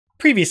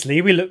Previously,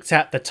 we looked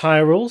at the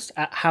tyre rules,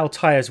 at how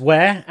tyres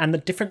wear, and the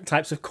different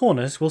types of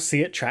corners we'll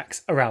see at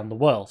tracks around the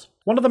world.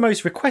 One of the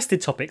most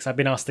requested topics I've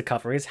been asked to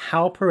cover is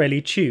how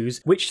Pirelli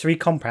choose which 3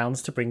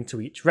 compounds to bring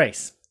to each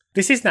race.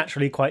 This is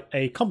naturally quite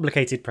a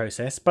complicated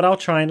process, but I'll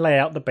try and lay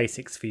out the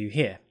basics for you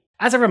here.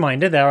 As a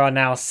reminder, there are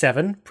now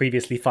 7,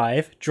 previously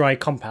 5, dry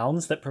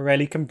compounds that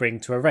Pirelli can bring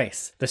to a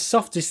race. The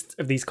softest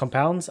of these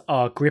compounds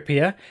are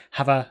grippier,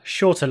 have a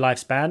shorter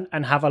lifespan,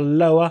 and have a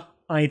lower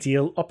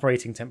ideal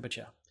operating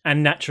temperature.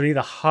 And naturally,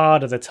 the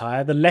harder the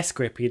tyre, the less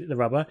grippy the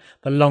rubber,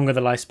 the longer the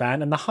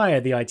lifespan, and the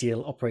higher the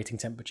ideal operating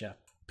temperature.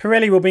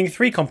 Pirelli will bring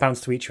 3 compounds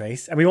to each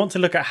race, and we want to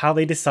look at how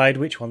they decide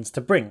which ones to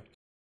bring.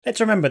 Let's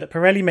remember that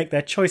Pirelli make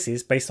their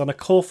choices based on a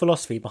core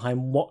philosophy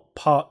behind what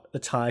part the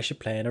tyre should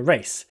play in a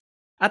race.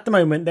 At the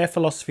moment, their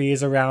philosophy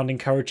is around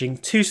encouraging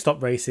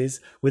 2-stop races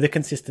with a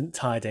consistent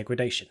tyre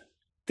degradation.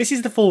 This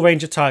is the full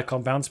range of tyre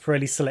compounds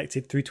Pirelli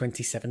selected through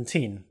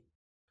 2017.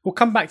 We'll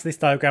come back to this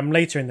diagram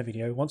later in the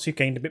video once we've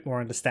gained a bit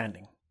more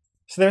understanding.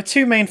 So there are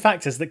 2 main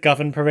factors that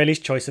govern Pirelli's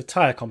choice of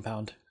tyre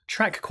compound: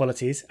 track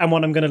qualities and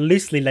what I'm going to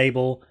loosely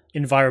label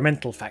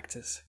environmental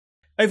factors.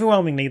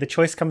 Overwhelmingly, the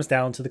choice comes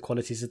down to the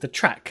qualities of the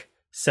track,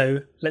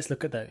 so let's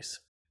look at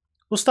those.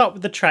 We'll start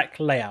with the track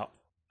layout.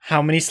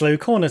 How many slow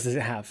corners does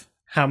it have?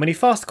 How many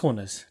fast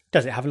corners?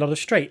 Does it have a lot of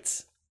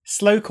straights?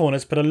 Slow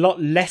corners put a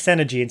lot less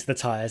energy into the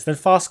tyres than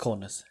fast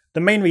corners. The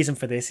main reason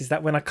for this is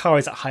that when a car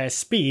is at higher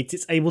speeds,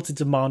 it's able to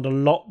demand a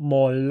lot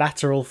more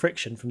lateral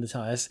friction from the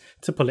tyres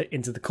to pull it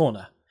into the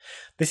corner.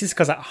 This is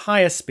because at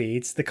higher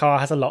speeds, the car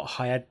has a lot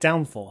higher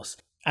downforce,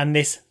 and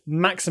this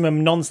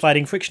maximum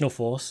non-sliding frictional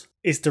force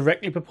is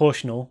directly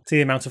proportional to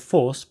the amount of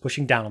force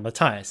pushing down on the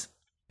tyres.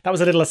 That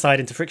was a little aside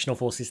into frictional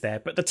forces there,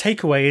 but the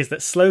takeaway is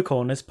that slow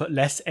corners put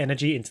less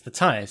energy into the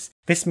tyres.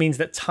 This means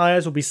that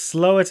tyres will be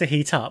slower to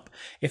heat up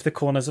if the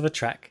corners of a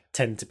track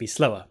tend to be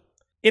slower.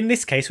 In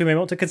this case, we may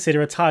want to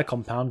consider a tyre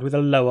compound with a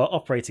lower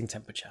operating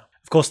temperature.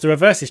 Of course, the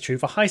reverse is true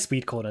for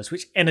high-speed corners,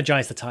 which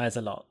energise the tyres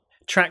a lot.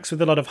 Tracks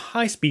with a lot of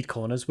high-speed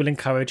corners will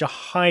encourage a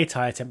high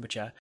tyre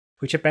temperature,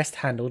 which are best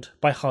handled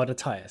by harder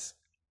tyres.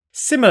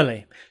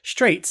 Similarly,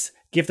 straights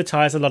give the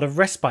tyres a lot of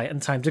respite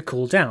and time to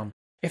cool down.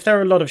 If there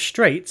are a lot of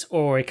straights,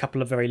 or a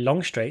couple of very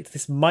long straights,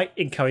 this might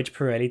encourage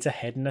Pirelli to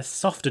head in a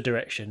softer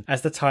direction,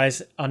 as the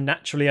tyres are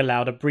naturally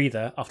allowed a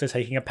breather after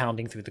taking a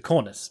pounding through the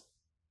corners.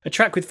 A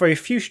track with very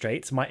few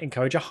straights might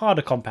encourage a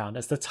harder compound,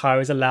 as the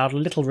tyre is allowed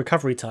little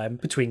recovery time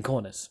between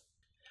corners.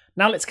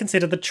 Now let's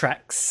consider the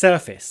track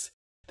surface.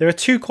 There are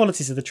 2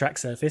 qualities of the track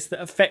surface that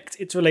affect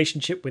its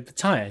relationship with the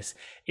tyres: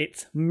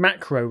 its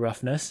macro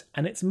roughness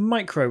and its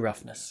micro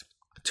roughness.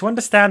 To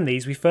understand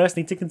these, we first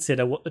need to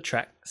consider what the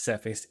track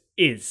surface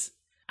is.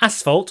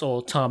 Asphalt,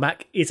 or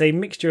tarmac, is a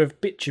mixture of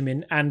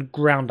bitumen and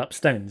ground up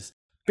stones.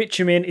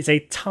 Bitumen is a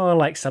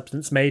tar-like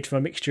substance made from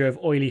a mixture of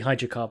oily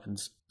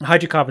hydrocarbons.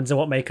 Hydrocarbons are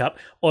what make up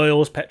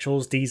oils,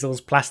 petrols,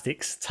 diesels,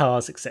 plastics,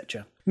 tars,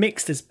 etc.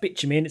 Mixed as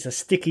bitumen, it's a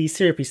sticky,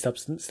 syrupy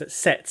substance that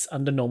sets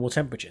under normal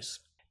temperatures.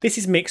 This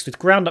is mixed with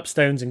ground up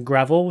stones and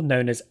gravel,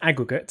 known as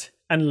aggregate,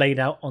 and laid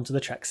out onto the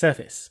track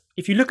surface.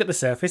 If you look at the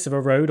surface of a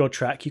road or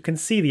track, you can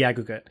see the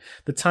aggregate,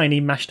 the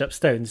tiny mashed up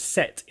stones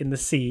set in the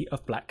sea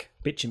of black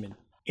bitumen.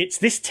 It's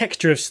this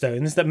texture of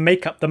stones that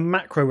make up the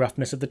macro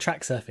roughness of the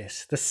track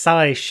surface. The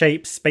size,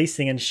 shape,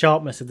 spacing and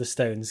sharpness of the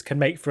stones can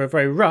make for a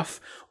very rough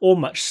or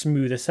much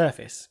smoother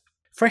surface.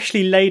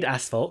 Freshly laid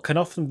asphalt can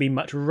often be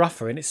much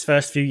rougher in its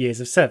first few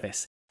years of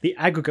service. The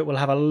aggregate will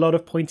have a lot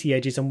of pointy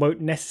edges and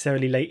won't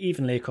necessarily lay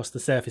evenly across the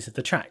surface of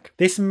the track.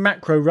 This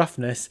macro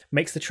roughness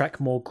makes the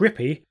track more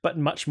grippy, but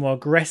much more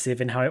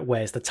aggressive in how it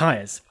wears the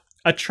tyres.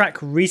 A track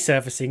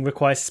resurfacing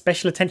requires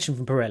special attention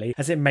from Pirelli,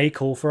 as it may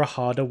call for a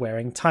harder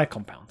wearing tyre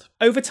compound.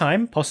 Over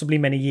time, possibly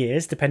many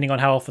years, depending on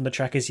how often the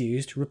track is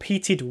used,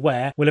 repeated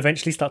wear will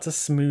eventually start to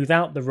smooth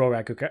out the raw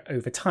aggregate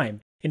over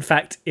time. In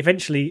fact,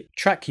 eventually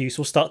track use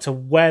will start to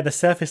wear the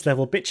surface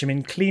level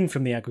bitumen clean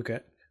from the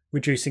aggregate,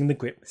 reducing the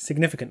grip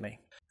significantly.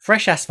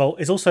 Fresh asphalt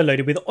is also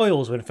loaded with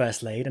oils when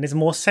first laid and is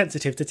more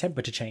sensitive to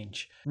temperature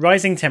change.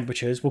 Rising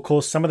temperatures will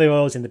cause some of the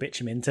oils in the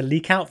bitumen to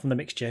leak out from the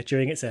mixture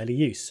during its early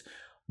use.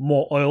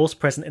 More oils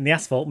present in the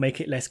asphalt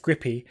make it less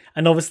grippy,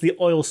 and obviously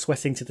oil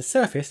sweating to the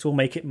surface will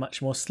make it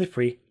much more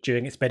slippery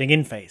during its bedding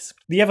in phase.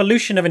 The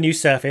evolution of a new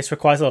surface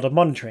requires a lot of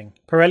monitoring.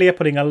 Pirelli are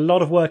putting a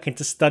lot of work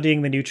into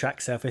studying the new track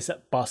surface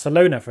at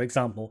Barcelona, for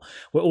example,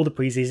 where all the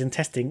pre-season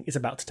testing is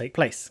about to take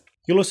place.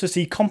 You'll also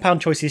see compound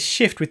choices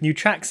shift with new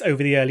tracks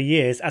over the early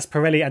years as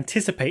Pirelli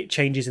anticipate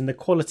changes in the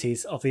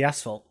qualities of the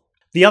asphalt.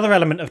 The other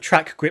element of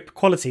track grip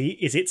quality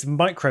is its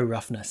micro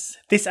roughness.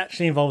 This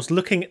actually involves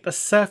looking at the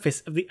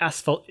surface of the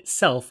asphalt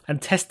itself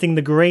and testing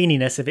the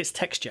graininess of its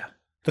texture.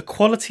 The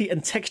quality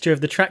and texture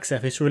of the track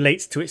surface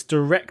relates to its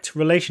direct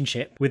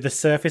relationship with the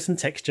surface and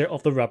texture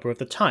of the rubber of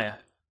the tyre.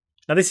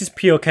 Now this is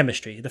pure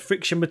chemistry. The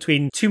friction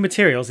between 2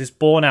 materials is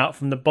borne out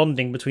from the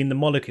bonding between the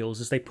molecules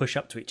as they push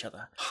up to each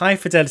other. High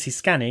fidelity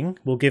scanning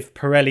will give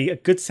Pirelli a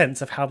good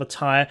sense of how the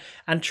tyre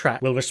and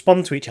track will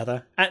respond to each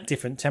other at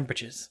different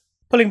temperatures.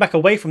 Pulling back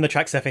away from the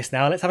track surface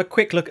now, let's have a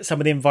quick look at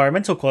some of the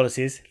environmental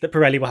qualities that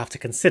Pirelli will have to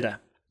consider.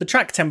 The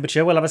track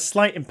temperature will have a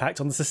slight impact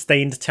on the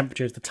sustained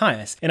temperature of the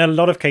tyres. In a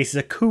lot of cases,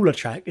 a cooler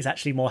track is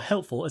actually more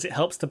helpful as it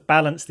helps to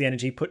balance the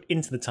energy put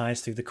into the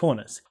tyres through the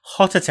corners.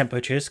 Hotter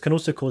temperatures can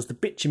also cause the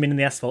bitumen in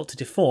the asphalt to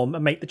deform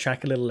and make the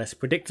track a little less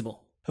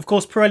predictable. Of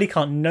course, Pirelli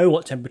can't know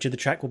what temperature the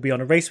track will be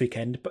on a race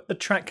weekend, but the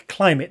track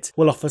climate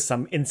will offer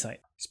some insight.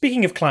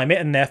 Speaking of climate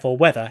and therefore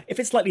weather, if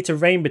it's likely to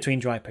rain between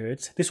dry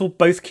periods, this will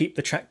both keep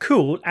the track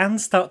cool and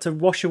start to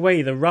wash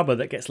away the rubber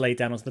that gets laid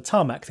down onto the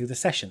tarmac through the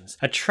sessions.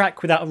 A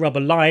track without a rubber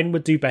line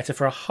would do better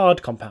for a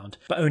hard compound,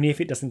 but only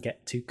if it doesn't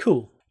get too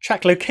cool.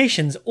 Track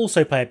locations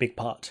also play a big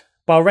part.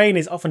 Bahrain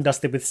is often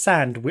dusted with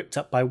sand whipped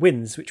up by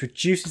winds, which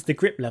reduces the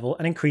grip level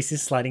and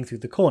increases sliding through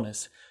the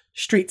corners.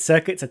 Street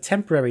circuits are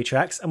temporary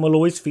tracks and will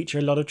always feature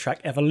a lot of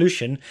track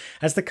evolution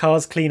as the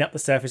cars clean up the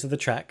surface of the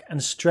track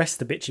and stress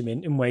the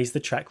bitumen in ways the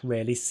track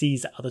rarely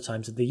sees at other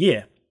times of the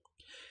year.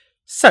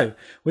 So,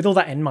 with all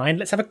that in mind,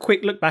 let's have a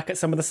quick look back at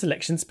some of the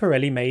selections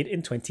Pirelli made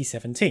in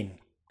 2017.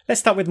 Let's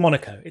start with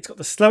Monaco. It's got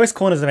the slowest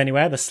corners of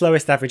anywhere, the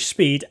slowest average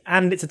speed,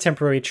 and it's a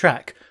temporary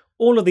track.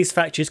 All of these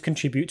factors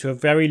contribute to a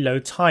very low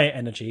tyre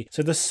energy,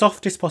 so the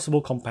softest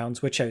possible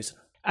compounds were chosen.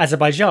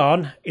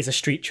 Azerbaijan is a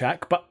street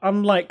track, but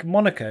unlike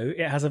Monaco,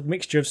 it has a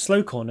mixture of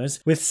slow corners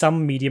with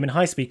some medium and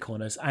high-speed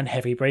corners and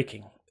heavy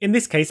braking. In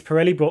this case,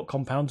 Pirelli brought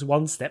compounds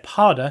one step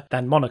harder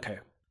than Monaco.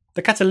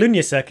 The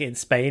Catalunya circuit in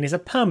Spain is a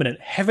permanent,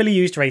 heavily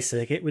used race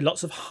circuit with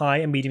lots of high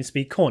and medium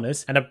speed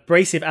corners and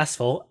abrasive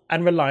asphalt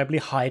and reliably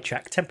high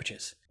track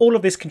temperatures. All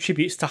of this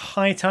contributes to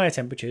high tyre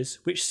temperatures,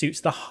 which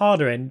suits the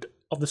harder end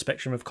of the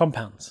spectrum of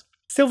compounds.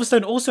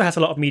 Silverstone also has a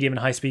lot of medium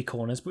and high speed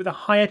corners, but with a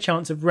higher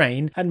chance of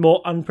rain and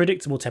more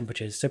unpredictable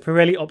temperatures, so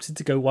Pirelli opted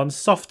to go one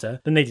softer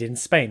than they did in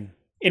Spain.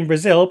 In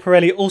Brazil,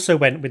 Pirelli also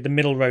went with the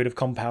middle road of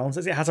compounds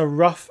as it has a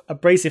rough,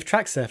 abrasive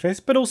track surface,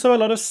 but also a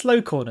lot of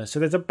slow corners, so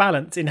there's a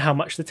balance in how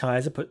much the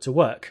tyres are put to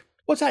work.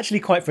 What's actually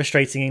quite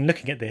frustrating in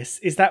looking at this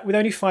is that with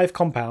only 5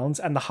 compounds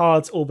and the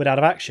hards all but out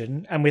of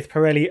action, and with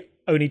Pirelli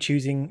only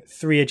choosing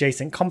 3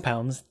 adjacent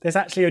compounds, there's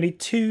actually only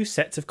 2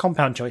 sets of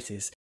compound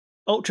choices: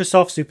 ultra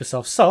soft, super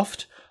soft,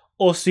 soft,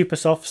 or super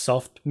soft,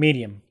 soft,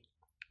 medium.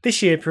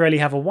 This year Pirelli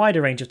have a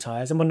wider range of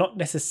tyres and will not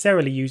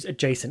necessarily use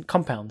adjacent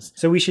compounds,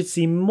 so we should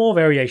see more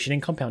variation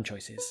in compound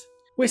choices.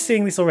 We're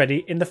seeing this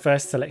already in the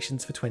first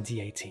selections for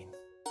 2018.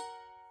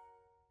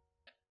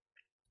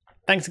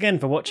 Thanks again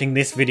for watching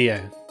this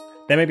video.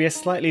 There may be a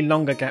slightly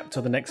longer gap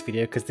till the next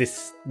video because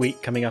this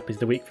week coming up is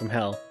the week from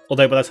hell,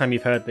 although by the time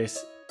you've heard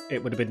this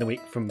it would have been the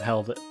week from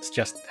hell that's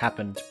just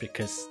happened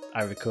because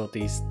I record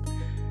these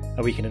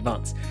a week in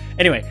advance.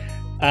 Anyway,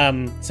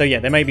 so yeah,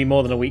 there may be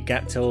more than a week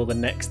gap till the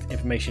next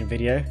information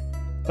video,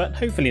 but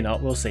hopefully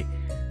not, we'll see.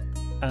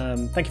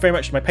 Thank you very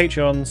much to my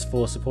Patreons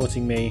for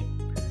supporting me,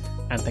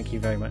 and thank you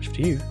very much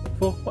to you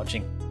for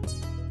watching.